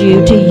called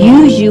you to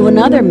use you in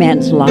other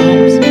men's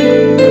lives.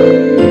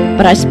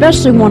 But I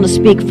especially want to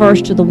speak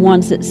first to the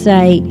ones that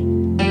say,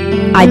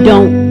 I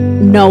don't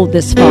know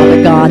this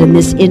Father God in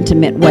this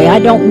intimate way. I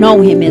don't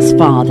know Him as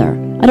Father.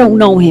 I don't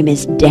know Him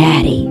as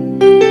Daddy.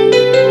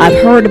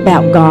 I've heard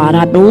about God.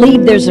 I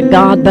believe there's a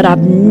God, but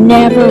I've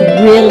never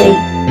really,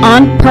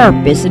 on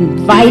purpose,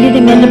 invited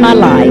Him into my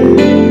life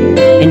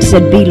and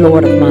said, be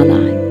Lord of my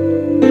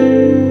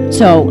life.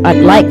 So I'd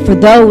like for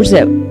those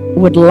that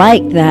would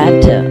like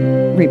that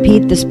to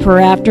repeat this prayer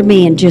after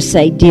me and just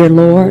say, Dear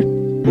Lord,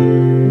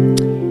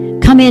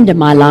 come into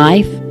my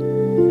life.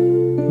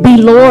 Be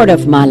Lord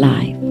of my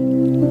life.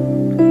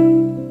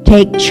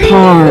 Take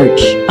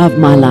charge of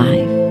my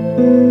life.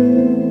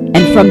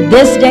 And from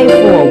this day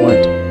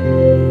forward,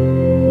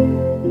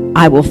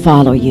 I will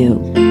follow you.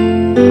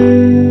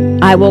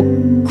 I will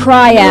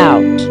cry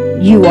out,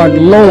 you are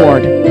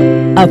Lord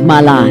of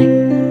my life.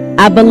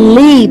 I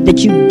believe that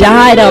you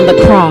died on the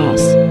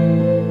cross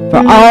for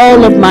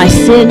all of my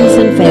sins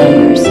and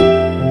failures.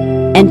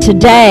 And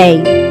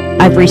today,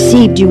 I've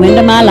received you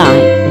into my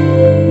life.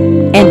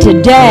 And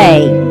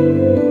today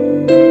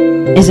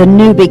is a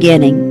new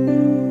beginning.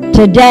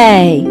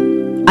 Today,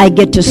 I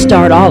get to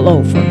start all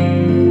over.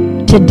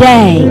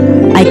 Today,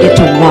 I get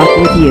to walk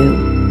with you.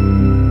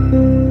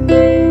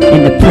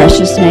 In the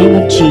precious name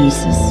of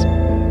Jesus,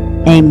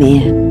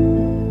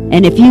 amen.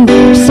 And if you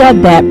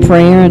said that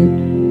prayer, and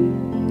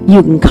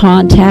you can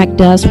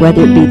contact us,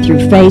 whether it be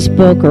through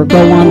Facebook or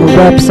go on the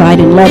website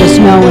and let us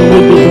know, and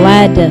we'd be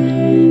glad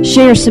to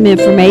share some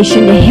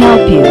information to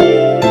help you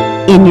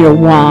in your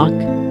walk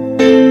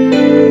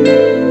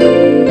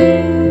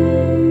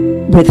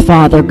with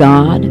Father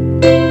God.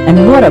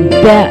 And what a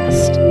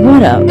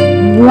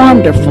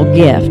wonderful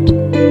gift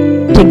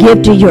to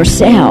give to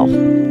yourself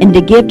and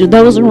to give to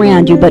those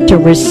around you, but to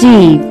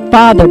receive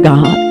Father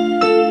God,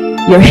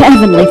 your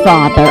Heavenly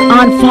Father,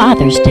 on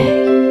Father's Day,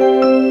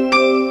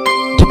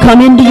 to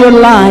come into your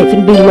life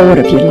and be Lord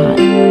of your life.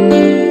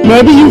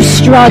 Maybe you've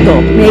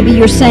struggled. Maybe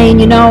you're saying,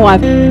 you know,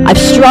 I've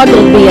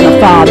struggled being a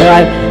father.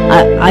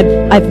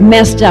 I've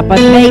messed up. I've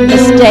made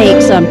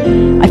mistakes.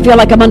 I feel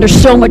like I'm under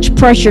so much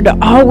pressure to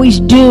always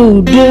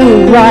do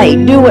right,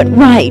 do it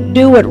right,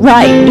 do it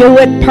right, do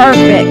it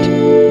perfect.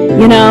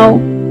 You know,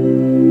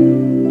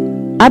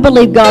 I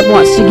believe God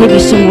wants to give you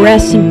some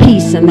rest and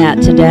peace in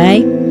that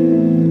today.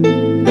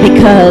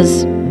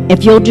 Because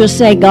if you'll just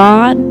say,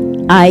 God,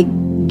 I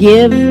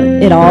give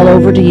it all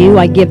over to you.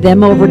 I give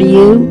them over to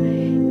you.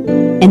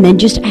 And then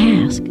just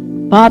ask,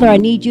 Father, I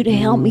need you to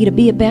help me to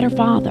be a better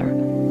father.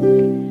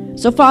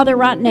 So, Father,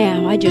 right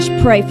now, I just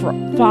pray for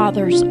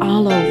fathers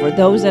all over,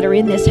 those that are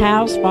in this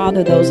house,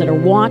 Father, those that are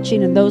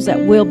watching and those that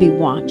will be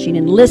watching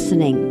and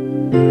listening.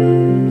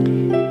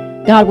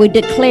 God, we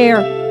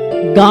declare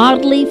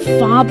godly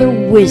father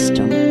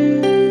wisdom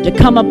to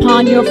come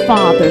upon your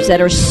fathers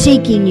that are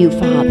seeking you,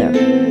 Father,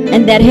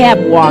 and that have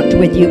walked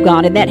with you,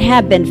 God, and that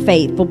have been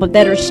faithful, but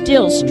that are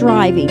still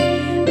striving,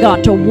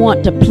 God, to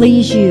want to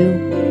please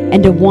you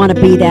and to want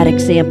to be that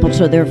example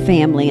to their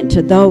family and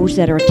to those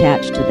that are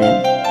attached to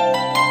them.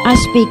 I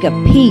speak of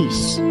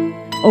peace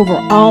over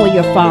all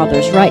your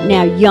fathers right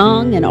now,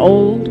 young and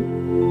old,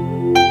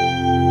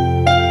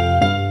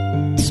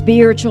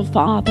 spiritual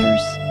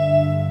fathers.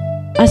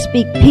 I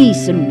speak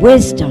peace and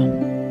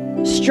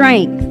wisdom,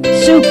 strength,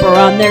 super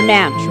on their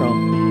natural.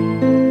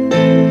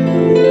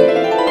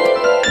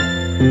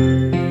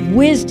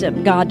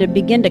 Wisdom, God, to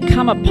begin to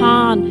come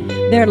upon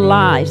their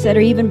lives that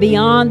are even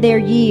beyond their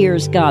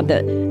years, God,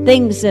 the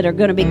things that are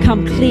going to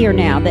become clear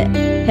now, that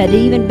had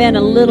even been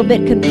a little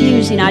bit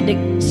confusing,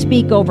 I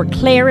speak over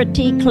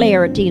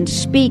clarity, and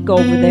speak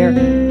over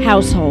their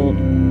household.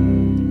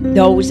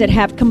 Those that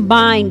have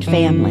combined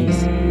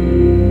families,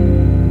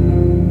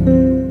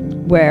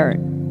 where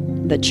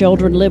the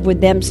children live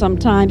with them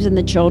sometimes and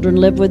the children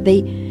live with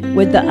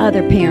the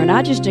other parent.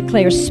 I just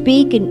declare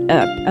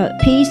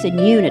peace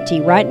and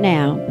unity right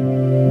now.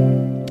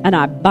 And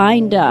I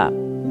bind up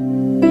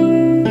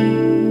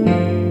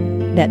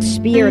that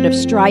spirit of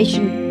strife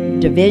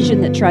and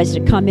division that tries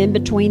to come in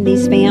between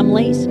these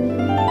families.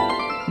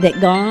 That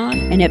God,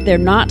 and if they're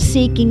not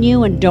seeking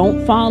you and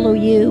don't follow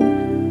you,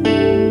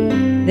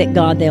 that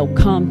God, they'll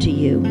come to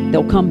you.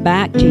 They'll come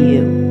back to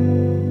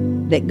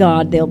you. That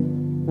God, they'll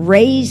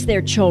raise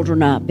their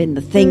children up in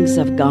the things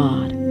of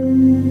God.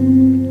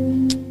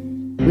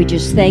 We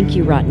just thank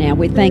you right now.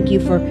 We thank you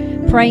for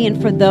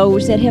praying for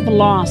those that have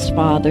lost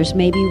fathers,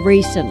 maybe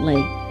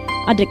recently.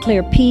 I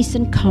declare peace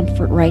and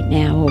comfort right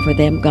now over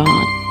them,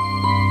 God.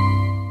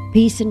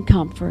 Peace and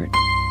comfort.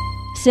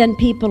 Send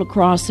people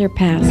across their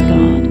paths,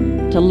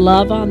 God, to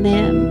love on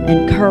them,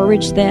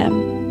 encourage them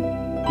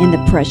in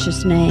the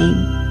precious name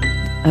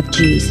of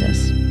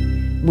Jesus.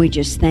 We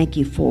just thank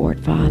you for it,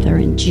 Father,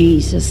 in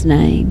Jesus'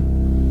 name.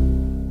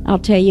 I'll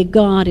tell you,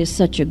 God is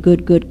such a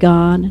good, good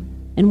God.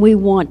 And we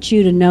want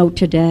you to know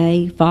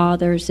today,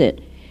 fathers, that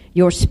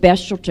you're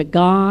special to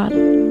God.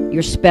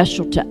 You're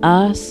special to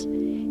us.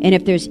 And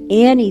if there's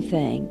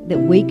anything that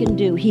we can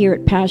do here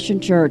at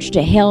Passion Church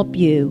to help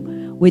you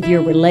with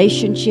your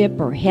relationship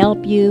or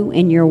help you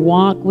in your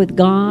walk with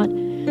God,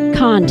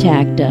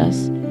 contact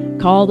us.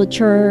 Call the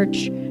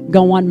church.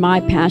 Go on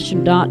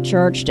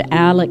mypassion.church to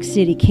Alex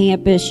City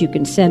Campus. You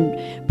can send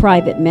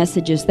private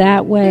messages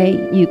that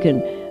way. You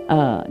can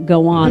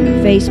go on the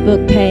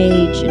Facebook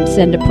page and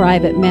send a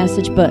private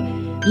message, but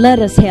let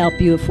us help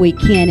you if we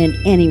can in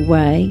any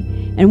way.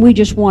 And we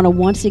just want to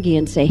once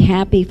again say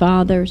Happy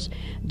Father's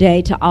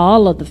Day to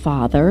all of the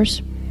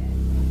fathers.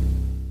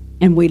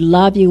 And we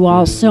love you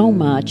all so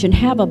much, and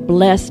have a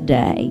blessed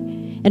day.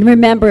 And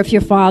remember, if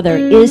your father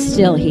is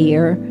still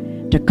here,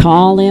 to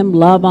call him,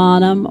 love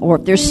on him, or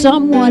if there's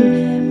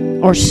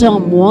someone or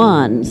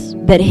someones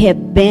that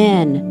have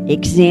been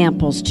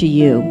examples to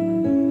you,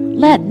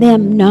 let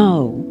them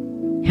know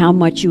how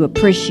much you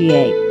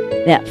appreciate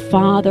that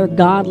father,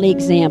 godly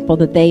example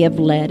that they have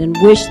led, and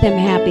wish them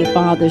Happy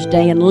Father's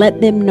Day, and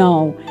let them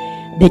know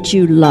that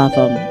you love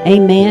them.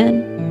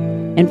 Amen.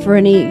 And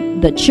for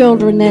the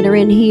children that are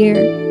in here,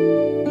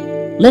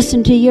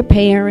 listen to your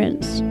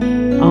parents.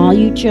 All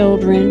you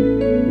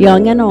children,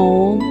 young and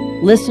old,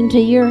 listen to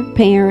your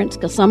parents,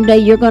 because someday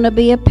you're going to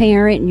be a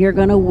parent and you're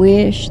going to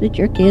wish that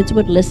your kids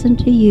would listen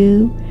to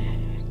you.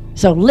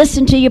 So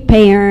listen to your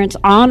parents,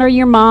 honor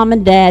your mom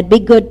and dad, be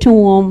good to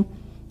them.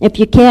 If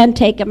you can,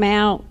 take them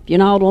out. If you're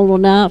not old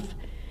enough,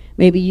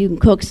 maybe you can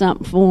cook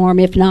something for them.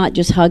 If not,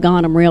 just hug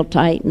on them real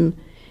tight and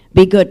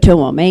be good to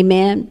them.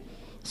 Amen.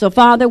 So,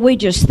 Father, we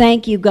just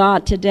thank you,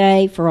 God,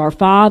 today for our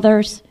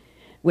fathers.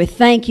 We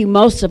thank you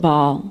most of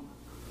all,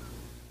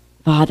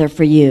 Father,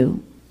 for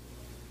you.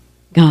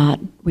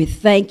 God, we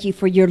thank you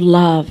for your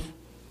love.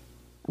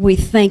 We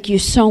thank you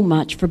so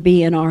much for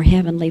being our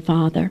Heavenly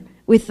Father.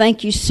 We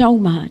thank you so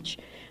much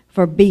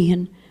for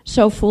being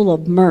so full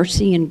of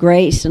mercy and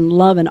grace and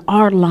love in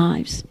our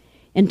lives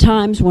in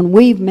times when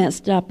we've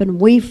messed up and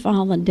we've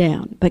fallen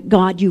down. But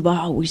God, you've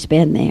always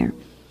been there.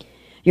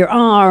 Your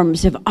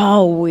arms have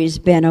always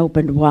been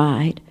opened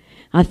wide.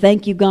 I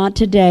thank you, God,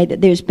 today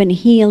that there's been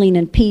healing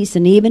and peace,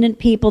 and even in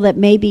people that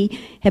maybe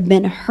have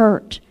been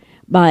hurt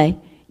by,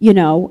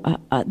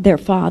 their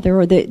father,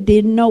 or they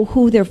didn't know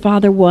who their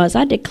father was.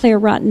 I declare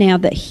right now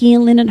that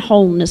healing and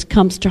wholeness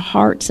comes to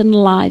hearts and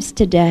lives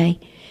today.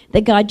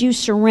 That, God, you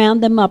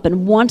surround them up,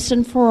 and once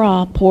and for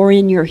all pour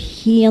in your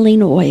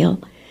healing oil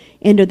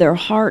into their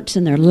hearts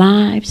and their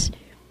lives.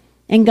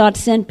 And, God,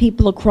 send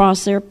people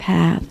across their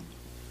path.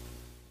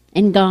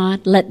 And,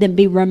 God, let them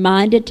be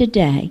reminded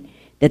today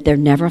that they're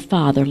never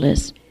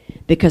fatherless,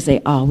 because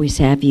they always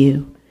have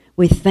you.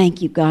 We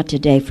thank you, God,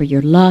 today for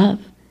your love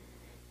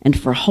and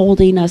for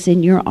holding us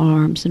in your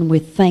arms. And we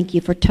thank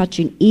you for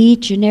touching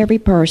each and every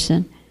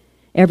person,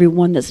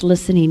 everyone that's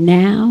listening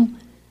now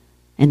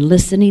and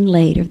listening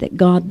later, that,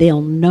 God,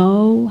 they'll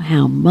know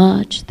how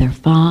much their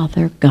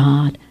Father,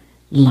 God,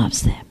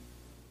 loves them.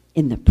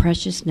 In the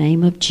precious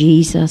name of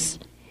Jesus,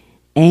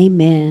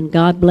 amen.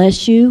 God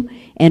bless you,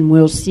 and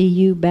we'll see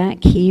you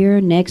back here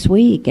next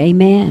week.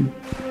 Amen.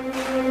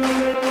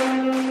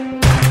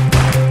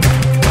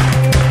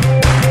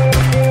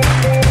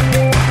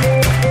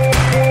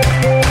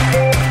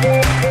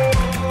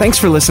 Thanks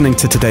for listening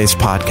to today's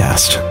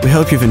podcast. We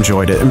hope you've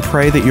enjoyed it and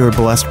pray that you are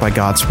blessed by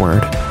God's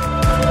Word.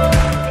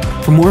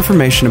 For more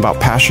information about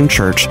Passion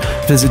Church,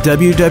 visit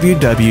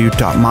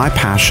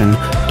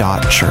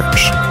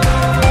www.mypassion.church.